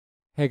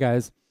Hey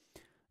guys,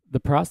 the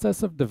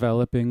process of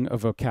developing a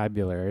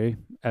vocabulary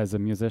as a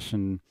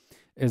musician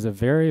is a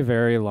very,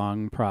 very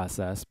long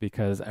process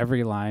because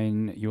every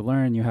line you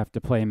learn, you have to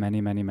play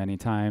many, many, many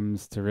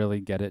times to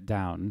really get it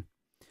down.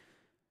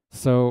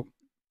 So,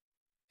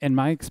 in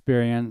my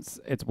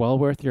experience, it's well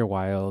worth your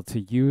while to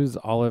use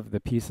all of the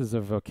pieces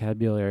of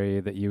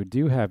vocabulary that you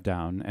do have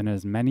down in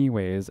as many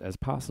ways as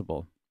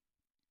possible.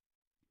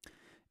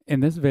 In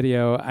this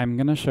video, I'm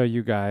going to show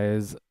you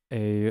guys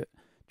a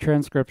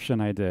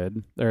transcription I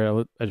did,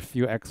 or a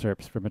few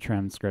excerpts from a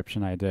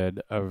transcription I did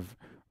of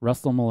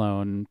Russell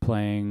Malone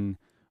playing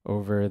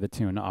over the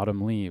tune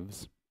Autumn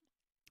Leaves.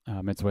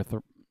 It's with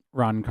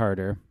Ron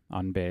Carter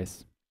on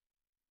bass.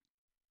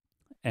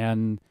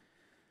 And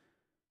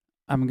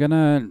I'm going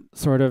to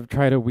sort of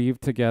try to weave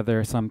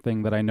together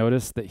something that I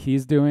noticed that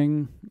he's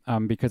doing,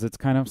 because it's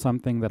kind of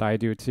something that I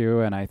do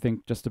too, and I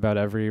think just about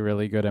every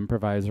really good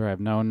improviser I've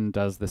known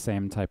does the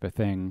same type of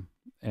thing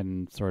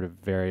in sort of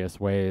various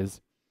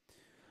ways.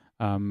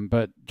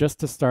 But just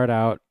to start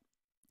out,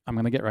 I'm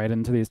going to get right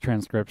into these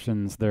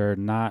transcriptions. They're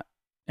not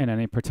in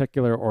any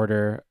particular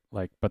order,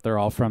 but they're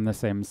all from the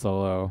same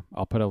solo.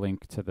 I'll put a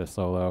link to the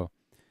solo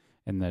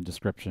in the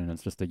description.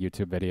 It's just a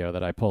YouTube video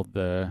that I pulled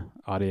the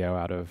audio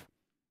out of.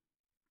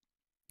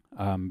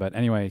 But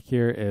anyway,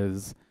 here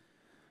is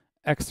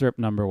excerpt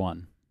number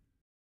 1.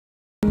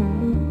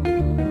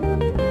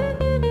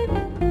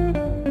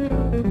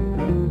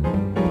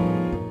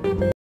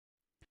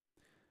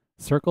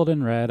 Circled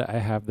in red, I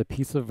have the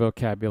piece of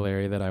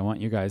vocabulary that I want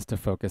you guys to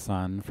focus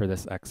on for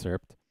this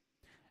excerpt.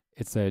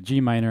 It's a G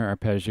minor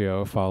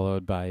arpeggio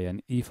followed by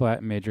an E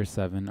flat major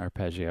 7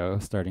 arpeggio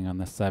starting on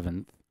the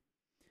 7th.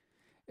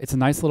 It's a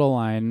nice little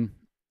line,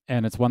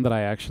 and it's one that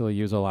I actually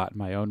use a lot in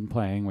my own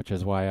playing, which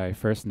is why I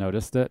first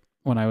noticed it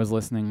when I was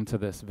listening to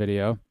this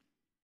video.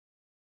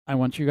 I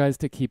want you guys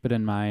to keep it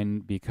in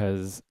mind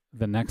because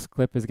the next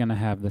clip is going to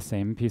have the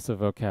same piece of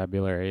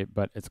vocabulary,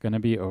 but it's going to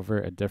be over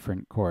a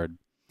different chord.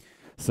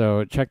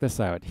 So check this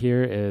out.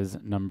 Here is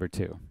number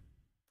 2.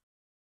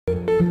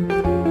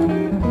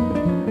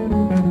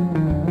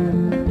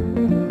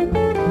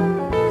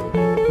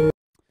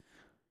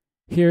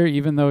 Here,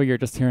 even though you're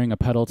just hearing a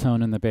pedal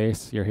tone in the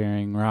bass, you're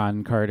hearing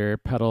Ron Carter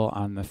pedal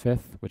on the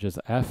 5th, which is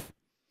F.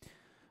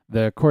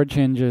 The chord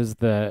changes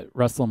that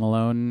Russell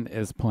Malone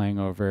is playing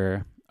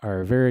over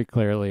are very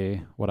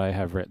clearly what I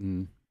have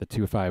written, the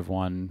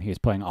 2-5-1. He's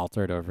playing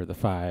altered over the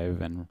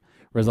 5 and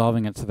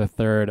resolving it to the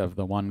 3rd of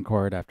the 1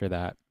 chord after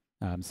that.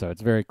 So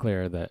it's very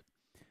clear that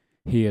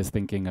he is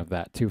thinking of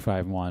that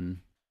 2-5-1.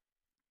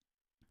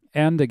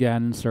 And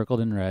again, circled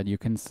in red, you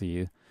can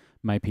see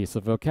my piece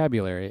of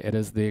vocabulary. It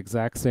is the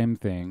exact same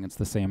thing. It's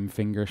the same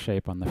finger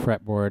shape on the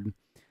fretboard.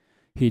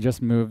 He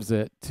just moves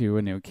it to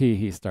a new key.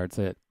 He starts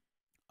it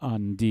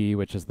on D,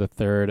 which is the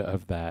 3rd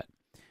of that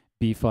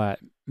B flat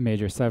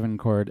major 7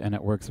 chord, and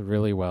it works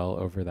really well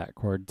over that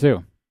chord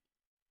too.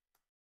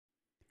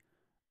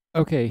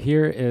 Okay,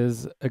 here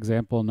is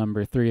example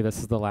number 3. This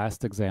is the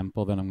last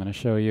example that I'm going to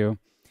show you.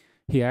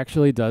 He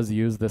actually does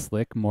use this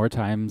lick more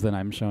times than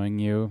I'm showing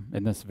you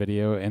in this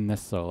video, in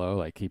this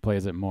solo. He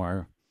plays it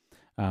more.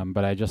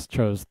 But I just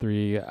chose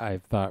 3 I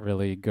thought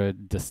really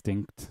good,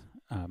 distinct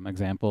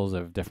examples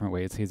of different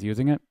ways he's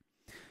using it.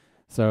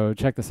 So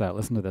check this out.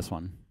 Listen to this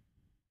one.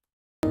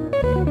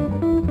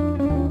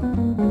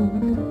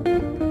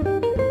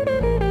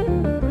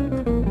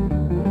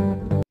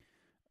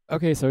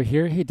 Okay, so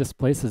here he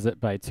displaces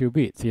it by 2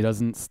 beats. He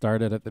doesn't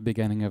start it at the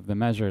beginning of the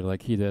measure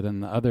like he did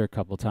in the other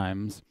couple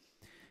times.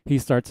 He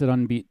starts it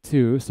on beat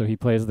 2, so he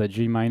plays the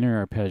G minor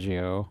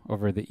arpeggio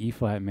over the E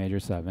flat major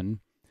 7,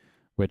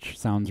 which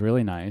sounds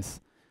really nice.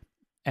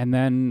 And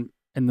then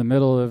in the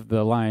middle of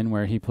the line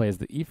where he plays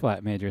the E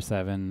flat major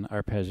 7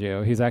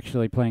 arpeggio, he's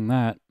actually playing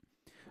that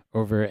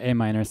over A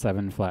minor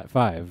 7 flat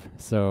 5.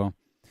 So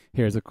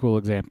here's a cool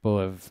example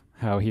of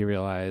how he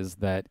realized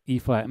that E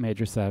flat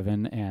major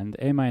 7 and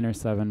A minor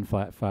 7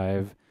 flat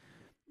 5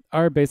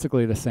 are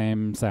basically the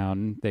same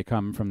sound. They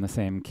come from the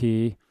same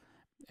key,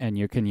 and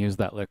you can use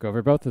that lick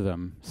over both of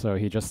them. So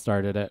he just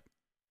started it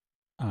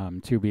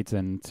 2 beats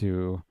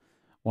into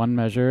one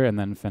measure and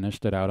then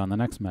finished it out on the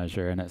next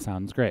measure, and it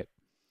sounds great.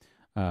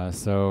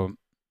 So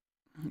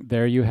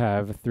there you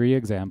have 3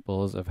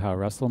 examples of how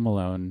Russell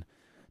Malone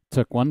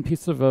took one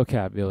piece of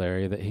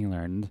vocabulary that he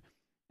learned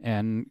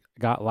and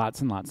got lots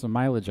and lots of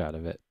mileage out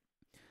of it.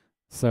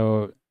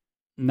 So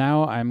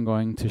now I'm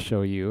going to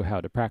show you how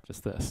to practice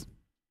this.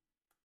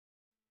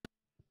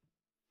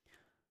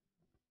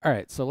 All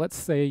right, so let's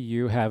say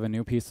you have a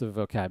new piece of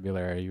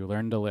vocabulary. You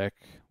learned a lick,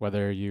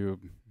 whether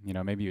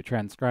maybe you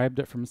transcribed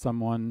it from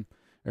someone,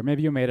 or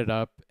maybe you made it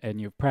up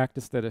and you've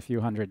practiced it a few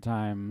hundred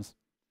times.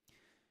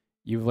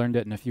 You've learned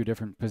it in a few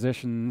different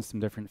positions, some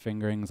different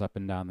fingerings up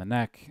and down the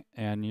neck,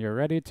 and you're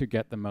ready to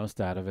get the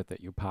most out of it that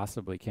you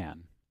possibly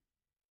can.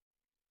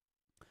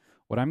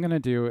 What I'm going to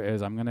do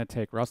is I'm going to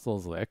take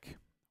Russell's lick,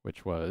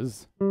 which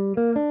was,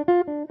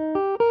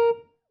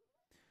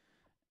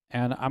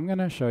 and I'm going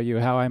to show you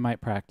how I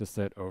might practice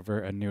it over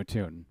a new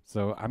tune.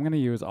 So I'm going to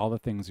use all the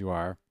things you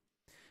are,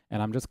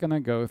 And I'm just going to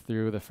go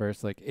through the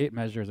first like 8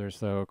 measures or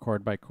so,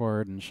 chord by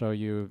chord, and show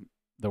you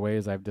the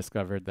ways I've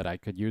discovered that I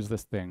could use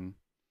this thing.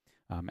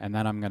 And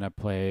then I'm going to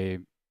play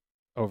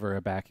over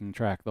a backing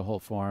track the whole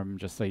form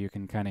just so you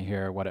can kind of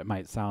hear what it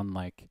might sound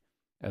like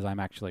as I'm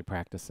actually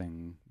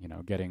practicing,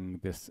 getting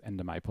this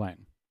into my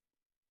playing.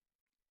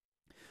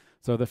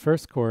 So the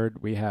first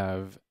chord we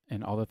have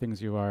in All the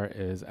Things You Are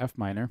is F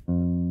minor,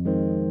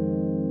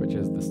 which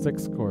is the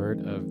 6th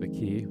chord of the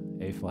key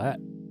A flat.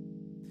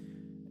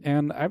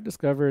 And I've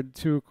discovered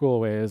 2 cool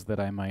ways that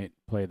I might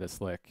play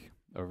this lick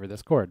over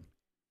this chord.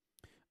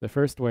 The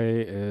first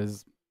way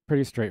is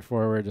pretty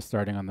straightforward, just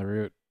starting on the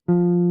root.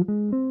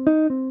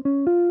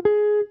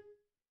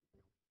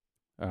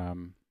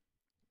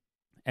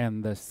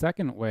 And the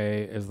second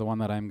way is the one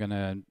that I'm going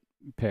to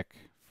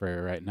pick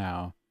for right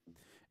now,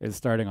 is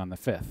starting on the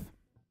 5th,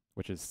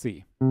 which is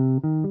C. So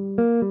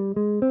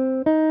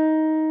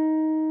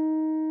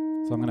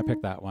I'm going to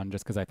pick that one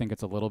just because I think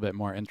it's a little bit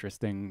more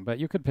interesting, but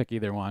you could pick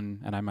either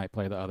one, and I might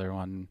play the other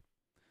one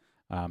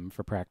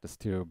for practice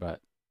too,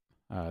 but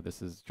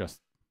this is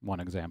just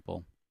one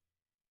example.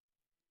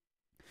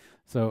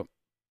 So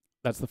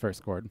that's the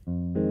first chord.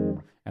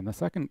 And the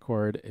second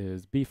chord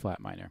is B flat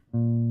minor.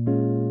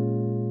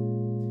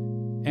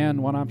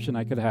 And one option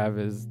I could have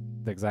is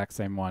the exact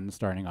same one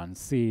starting on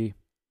C,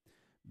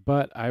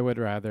 but I would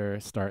rather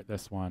start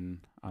this one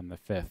on the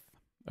 5th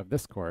of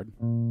this chord.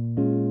 So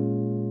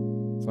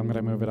I'm going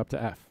to move it up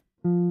to F.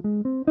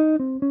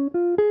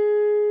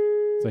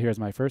 So here's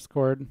my first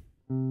chord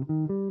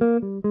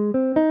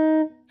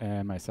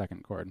and my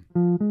second chord.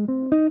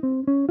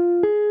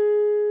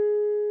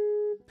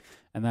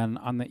 And then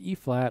on the E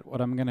flat,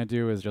 what I'm going to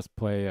do is just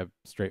play a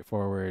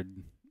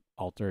straightforward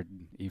altered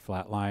E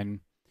flat line.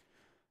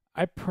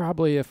 I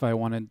probably, if I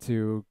wanted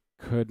to,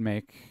 could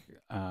make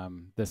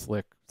this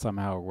lick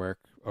somehow work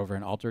over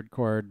an altered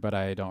chord, but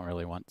I don't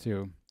really want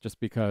to, just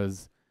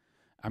because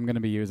I'm going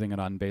to be using it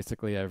on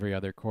basically every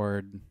other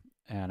chord,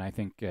 and I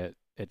think it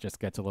just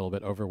gets a little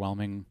bit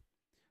overwhelming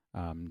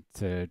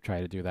to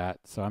try to do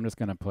that. So I'm just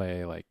going to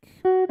play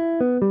like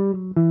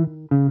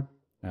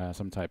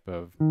some type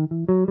of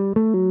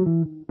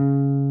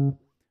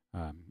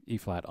E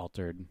flat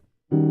altered.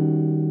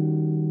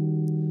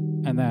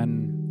 And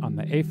then on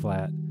the A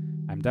flat,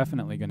 I'm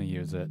definitely going to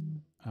use it.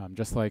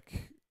 Just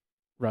like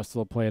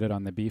Russell played it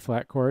on the B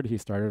flat chord, he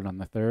started on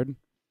the 3rd.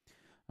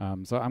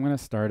 So I'm going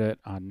to start it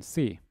on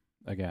C.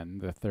 Again,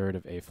 the 3rd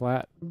of A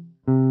flat.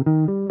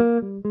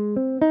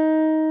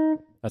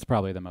 That's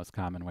probably the most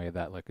common way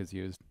that lick is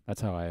used.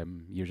 That's how I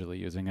am usually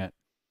using it.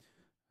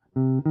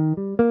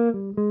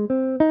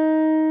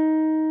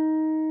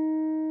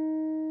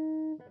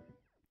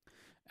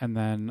 And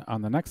then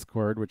on the next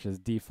chord, which is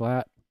D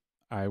flat,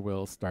 I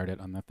will start it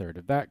on the 3rd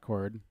of that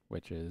chord,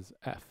 which is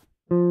F.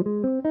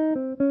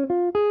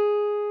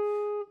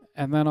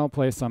 And then I'll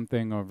play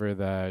something over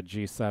the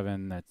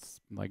G7 that's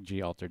like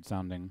G altered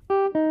sounding.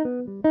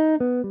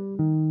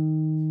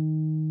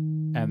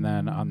 And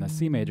then on the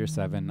C major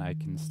 7, I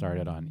can start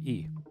it on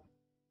E.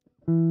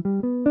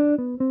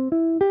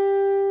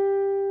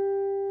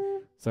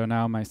 So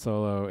now my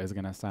solo is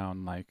going to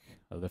sound like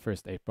the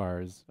first 8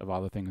 bars of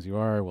All the Things You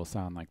Are will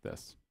sound like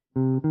this.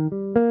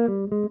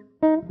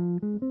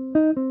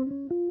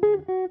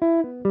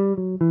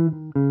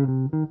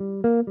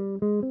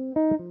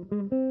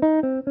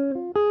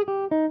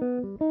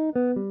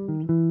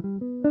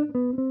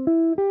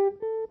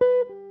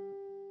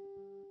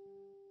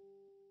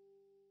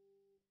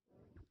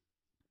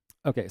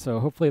 Okay, so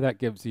hopefully that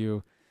gives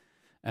you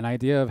an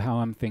idea of how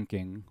I'm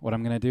thinking. What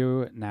I'm going to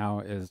do now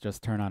is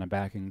just turn on a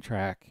backing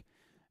track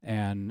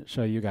and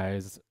show you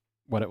guys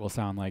what it will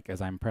sound like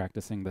as I'm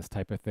practicing this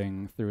type of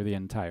thing through the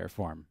entire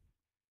form.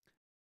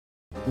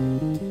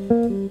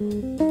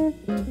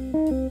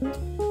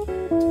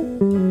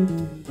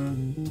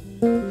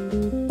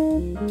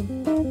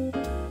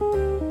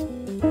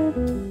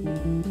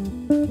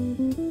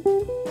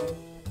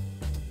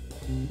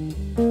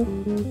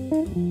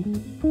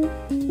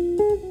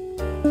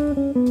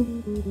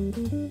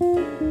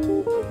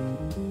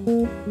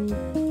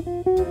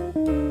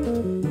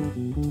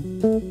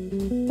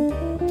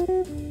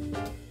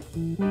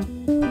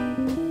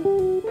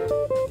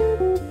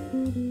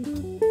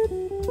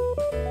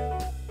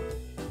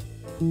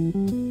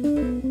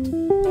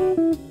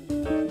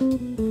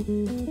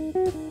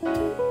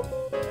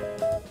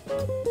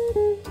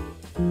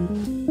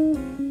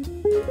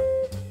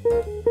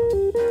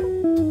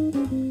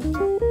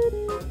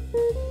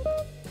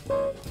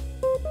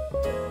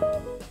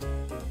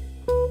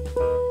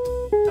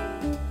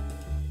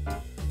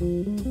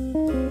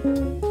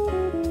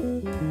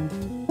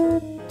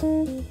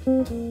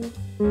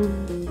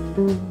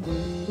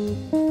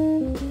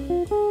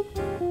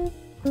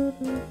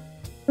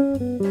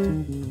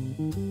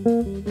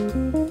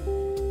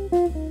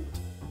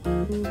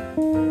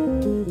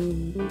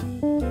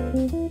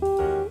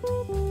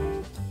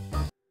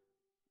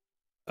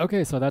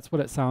 Okay, so that's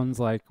what it sounds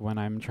like when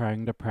I'm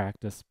trying to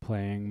practice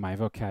playing my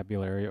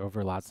vocabulary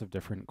over lots of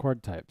different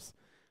chord types.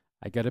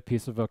 I get a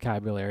piece of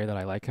vocabulary that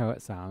I like how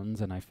it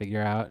sounds, and I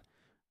figure out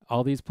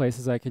all these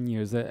places I can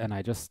use it, and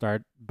I just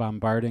start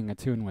bombarding a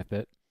tune with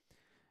it.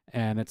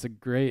 And it's a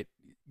great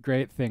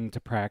thing to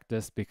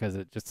practice because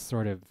it just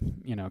sort of,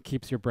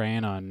 keeps your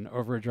brain on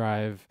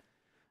overdrive.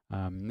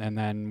 And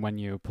then when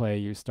you play,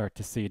 you start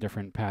to see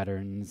different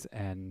patterns.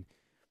 And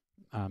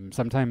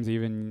sometimes,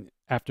 even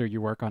after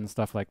you work on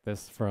stuff like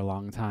this for a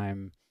long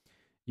time,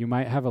 you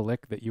might have a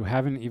lick that you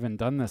haven't even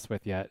done this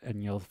with yet,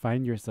 and you'll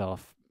find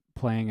yourself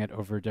playing it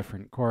over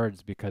different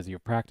chords because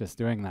you've practiced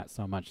doing that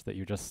so much that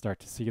you just start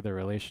to see the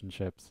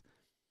relationships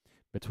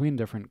between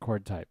different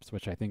chord types,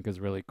 which I think is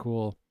really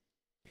cool.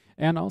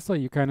 And also,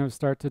 you kind of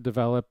start to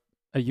develop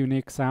a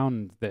unique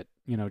sound that,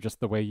 just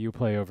the way you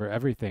play over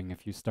everything.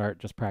 If you start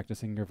just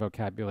practicing your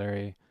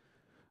vocabulary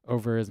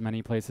over as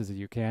many places as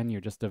you can,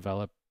 you just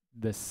develop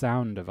this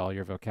sound of all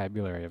your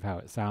vocabulary of how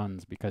it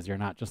sounds because you're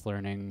not just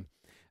learning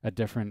a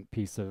different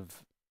piece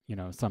of,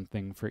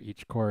 something for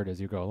each chord as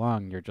you go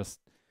along. You're just,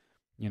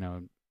 you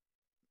know,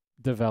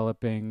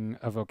 developing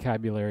a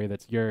vocabulary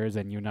that's yours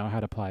and you know how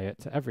to apply it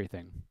to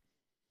everything.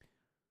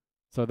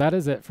 So that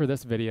is it for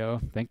this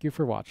video. Thank you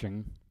for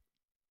watching.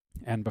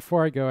 And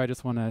before I go, I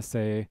just want to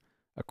say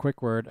a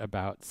quick word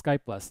about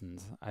Skype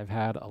lessons. I've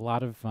had a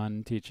lot of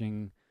fun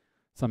teaching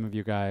some of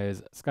you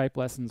guys Skype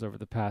lessons over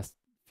the past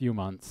few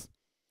months.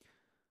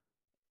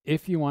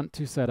 If you want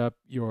to set up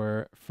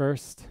your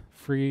first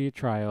free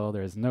trial,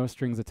 there's no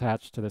strings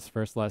attached to this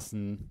first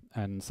lesson,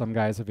 and some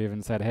guys have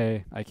even said,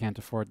 hey, I can't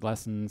afford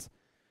lessons.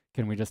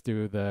 Can we just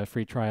do the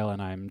free trial?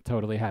 And I'm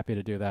totally happy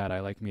to do that.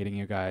 I like meeting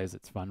you guys.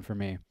 It's fun for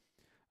me.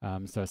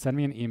 So send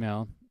me an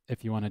email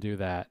if you want to do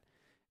that.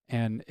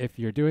 And if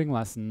you're doing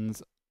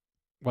lessons,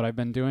 what I've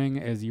been doing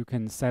is you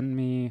can send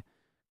me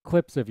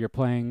clips of your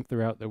playing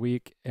throughout the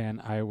week,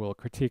 and I will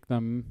critique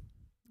them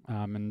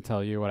and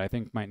tell you what I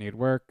think might need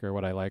work or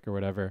what I like or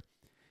whatever.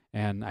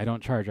 And I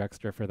don't charge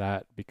extra for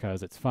that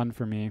because it's fun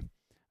for me.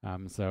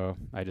 So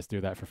I just do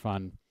that for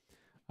fun.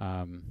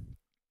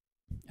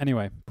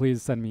 Anyway,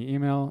 please send me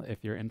email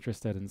if you're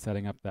interested in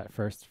setting up that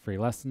first free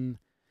lesson,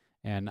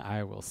 and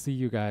I will see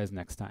you guys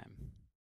next time.